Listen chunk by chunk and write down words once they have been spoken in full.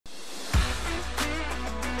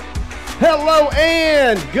Hello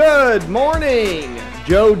and good morning.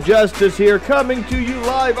 Joe Justice here, coming to you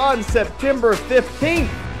live on September 15th,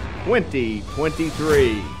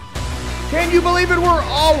 2023. Can you believe it? We're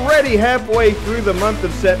already halfway through the month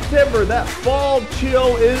of September. That fall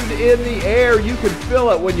chill is in the air. You can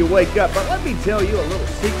feel it when you wake up. But let me tell you a little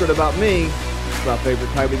secret about me. It's my favorite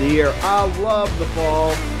time of the year. I love the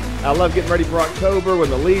fall. I love getting ready for October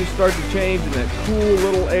when the leaves start to change and that cool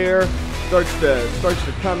little air starts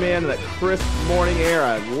to come in, that crisp morning air.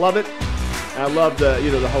 I love it. I love the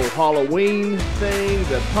whole Halloween thing,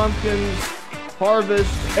 the pumpkins, harvest,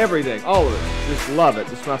 everything, all of it. Just love it.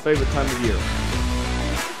 It's my favorite time of year.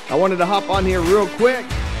 I wanted to hop on here real quick,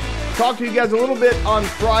 talk to you guys a little bit on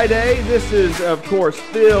Friday. This is, of course,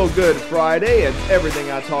 Feel Good Friday, and everything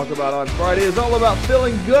I talk about on Friday is all about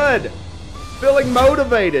feeling good, feeling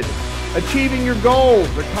motivated, achieving your goals,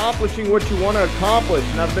 accomplishing what you want to accomplish.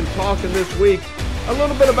 And I've been talking this week a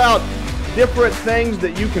little bit about different things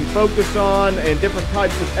that you can focus on and different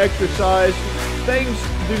types of exercise. Things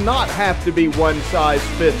do not have to be one size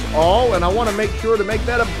fits all, and I want to make sure to make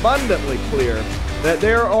that abundantly clear that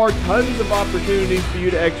there are tons of opportunities for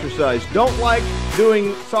you to exercise. Don't like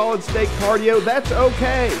doing solid state cardio? That's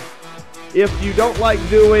okay. If you don't like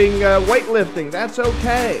doing weightlifting, that's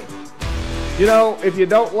okay. If you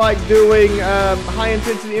don't like doing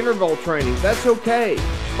high-intensity interval training, that's okay.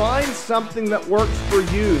 Find something that works for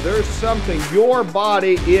you. There's something. Your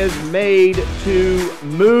body is made to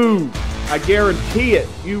move. I guarantee it.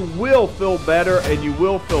 You will feel better and you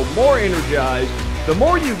will feel more energized. The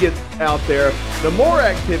more you get out there, the more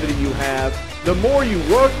activity you have, the more you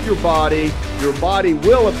work your body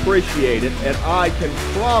will appreciate it. And I can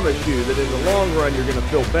promise you that in the long run, you're going to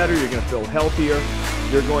feel better, you're going to feel healthier,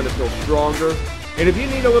 you're going to feel stronger. And if you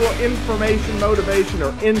need a little information, motivation,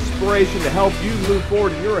 or inspiration to help you move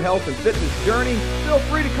forward in your health and fitness journey, feel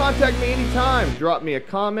free to contact me anytime. Drop me a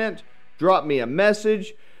comment, drop me a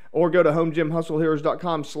message, or go to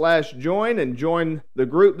homegymhustleheroes.com/join and join the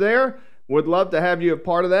group there. Would love to have you a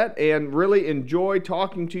part of that and really enjoy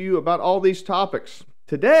talking to you about all these topics.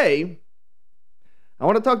 Today, I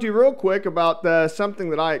want to talk to you real quick about something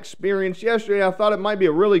that I experienced yesterday. I thought it might be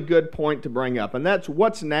a really good point to bring up, and that's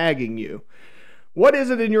what's nagging you. What is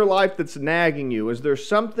it in your life that's nagging you? Is there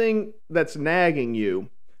something that's nagging you?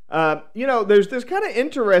 There's this kind of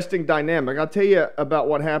interesting dynamic. I'll tell you about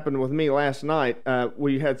what happened with me last night.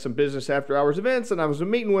 We had some business after hours events, and I was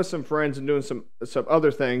meeting with some friends and doing some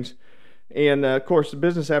other things. And, of course, the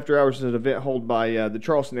Business After Hours is an event held by the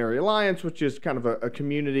Charleston Area Alliance, which is kind of a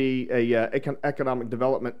community, economic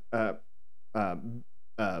development.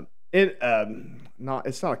 It's not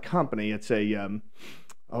a company. It's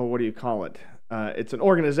what do you call it? It's an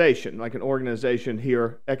organization, like an organization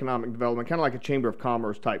here, economic development, kind of like a Chamber of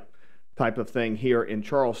Commerce type of thing here in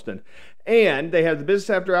Charleston. And they have the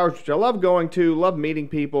Business After Hours, which I love going to, love meeting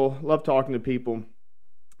people, love talking to people.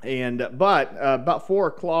 And but about 4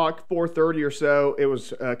 o'clock, 4:30 or so, it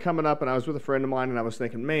was coming up, and I was with a friend of mine, and I was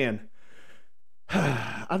thinking, man,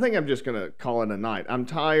 I think I'm just going to call it a night. I'm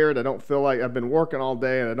tired. I don't feel like I've been working all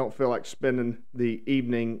day, and I don't feel like spending the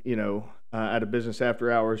evening, at a Business After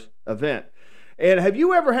Hours event. And have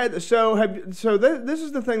you ever had this is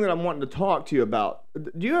the thing that I'm wanting to talk to you about.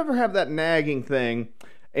 Do you ever have that nagging thing?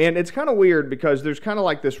 And it's kind of weird because there's kind of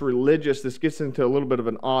like this gets into a little bit of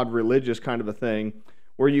an odd religious kind of a thing,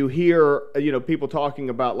 where you hear, people talking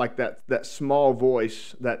about like that small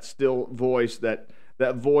voice, that still voice, that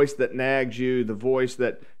voice that nags you, the voice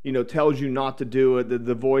that, tells you not to do it,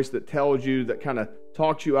 the voice that tells you, that kind of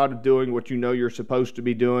talks you out of doing what you're supposed to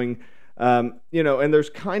be doing. And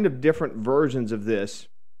there's kind of different versions of this,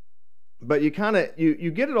 but you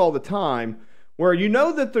get it all the time, where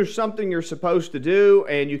that there's something you're supposed to do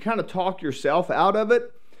and you kind of talk yourself out of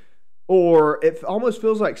it. Or it almost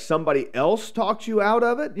feels like somebody else talks you out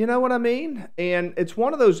of it, you know what I mean? And it's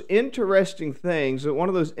one of those interesting things, one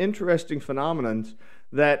of those interesting phenomenons,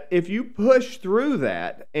 that if you push through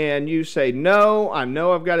that and you say, no, I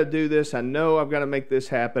know I've got to do this, I know I've got to make this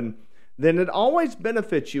happen, then it always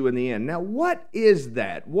benefits you in the end. Now, what is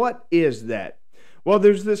that? What is that? Well,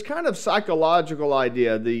 there's this kind of psychological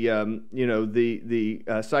idea. The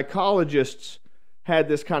psychologists had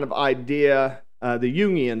this kind of idea. The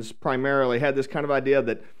Jungians primarily had this kind of idea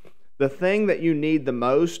that the thing that you need the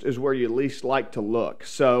most is where you least like to look.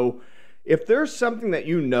 So if there's something that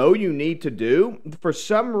you need to do, for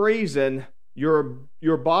some reason your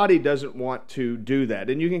body doesn't want to do that.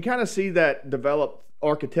 And you can kind of see that develop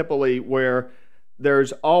archetypally, where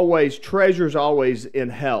there's always, treasure's always in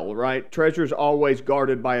hell, right? Treasure's always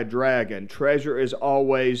guarded by a dragon. Treasure is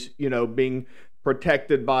always, being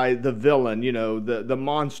protected by the villain. The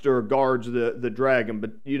monster guards the dragon,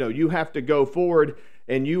 but you have to go forward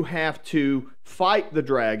and you have to fight the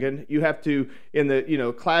dragon. You have to, in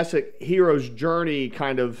the classic hero's journey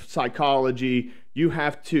kind of psychology, you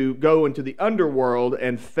have to go into the underworld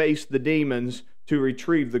and face the demons to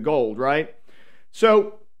retrieve the gold, right?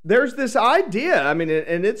 So there's this idea, and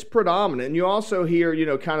it's predominant. And you also hear,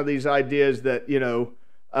 kind of these ideas that,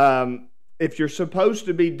 if you're supposed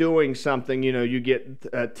to be doing something, you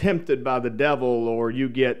get tempted by the devil, or you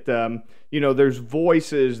get, there's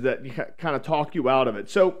voices that kind of talk you out of it.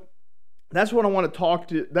 So that's what I want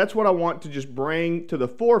to that's what I want to just bring to the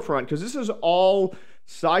forefront, because this is all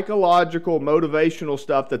psychological, motivational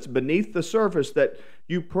stuff that's beneath the surface that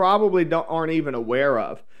you probably aren't even aware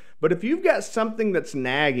of. But if you've got something that's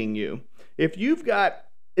nagging you,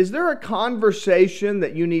 is there a conversation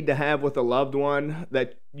that you need to have with a loved one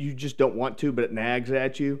that you just don't want to, but it nags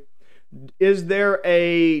at you?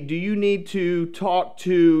 Do you need to talk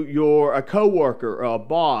to a coworker or a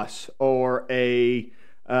boss or a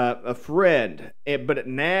friend, but it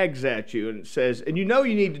nags at you and it says, and you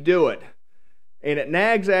need to do it, and it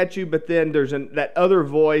nags at you, but then there's that other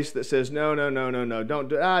voice that says, no, don't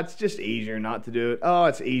do it. It's just easier not to do it. Oh,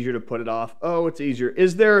 it's easier to put it off. Oh, it's easier.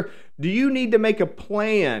 Do you need to make a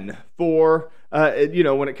plan for,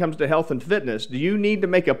 when it comes to health and fitness, do you need to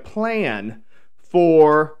make a plan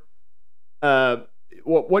for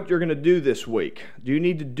what you're going to do this week? Do you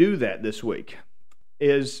need to do that this week?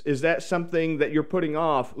 Is that something that you're putting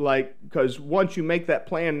off? Because once you make that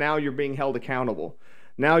plan, now you're being held accountable.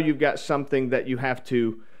 Now you've got something that you have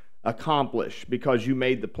to accomplish because you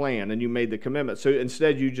made the plan and you made the commitment. So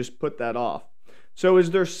instead, you just put that off. So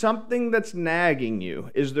is there something that's nagging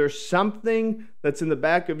you? Is there something that's in the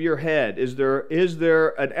back of your head? Is there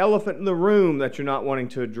an elephant in the room that you're not wanting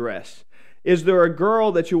to address? Is there a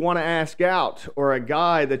girl that you want to ask out, or a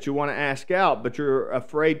guy that you want to ask out, but you're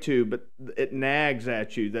afraid to, but it nags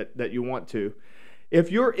at you that you want to?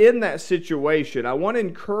 If you're in that situation, I want to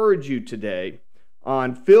encourage you today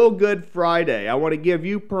on Feel Good Friday. I want to give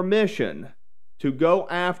you permission to go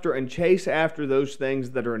after and chase after those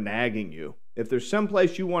things that are nagging you. If there's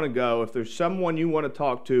someplace you want to go, if there's someone you want to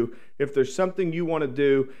talk to, if there's something you want to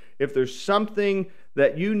do, if there's something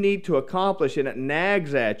that you need to accomplish and it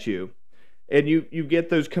nags at you, and you get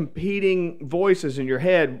those competing voices in your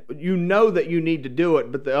head, you know that you need to do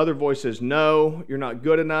it, but the other voice says, no, you're not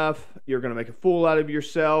good enough, you're going to make a fool out of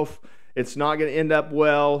yourself, it's not going to end up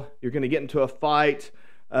well, you're going to get into a fight,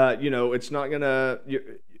 it's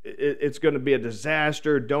going to be a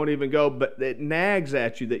disaster, don't even go, but it nags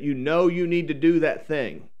at you that you need to do that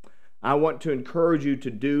thing. I want to encourage you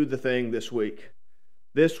to do the thing this week.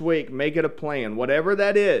 This week, make it a plan. Whatever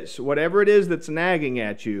that is, whatever it is that's nagging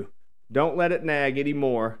at you, don't let it nag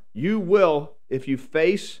anymore. You will, if you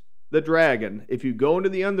face the dragon, if you go into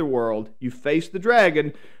the underworld, you face the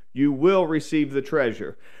dragon, you will receive the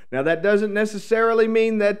treasure. Now, that doesn't necessarily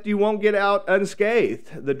mean that you won't get out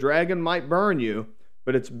unscathed. The dragon might burn you,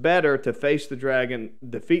 but it's better to face the dragon,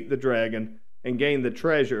 defeat the dragon, and gain the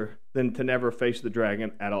treasure than to never face the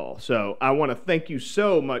dragon at all. So I want to thank you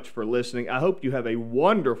so much for listening. I hope you have a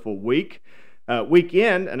wonderful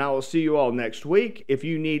weekend, and I will see you all next week. If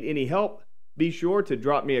you need any help, be sure to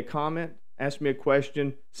drop me a comment, ask me a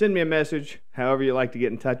question, send me a message, however you like to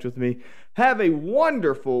get in touch with me. Have a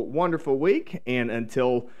wonderful, wonderful week, and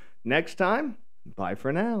until next time, bye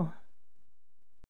for now.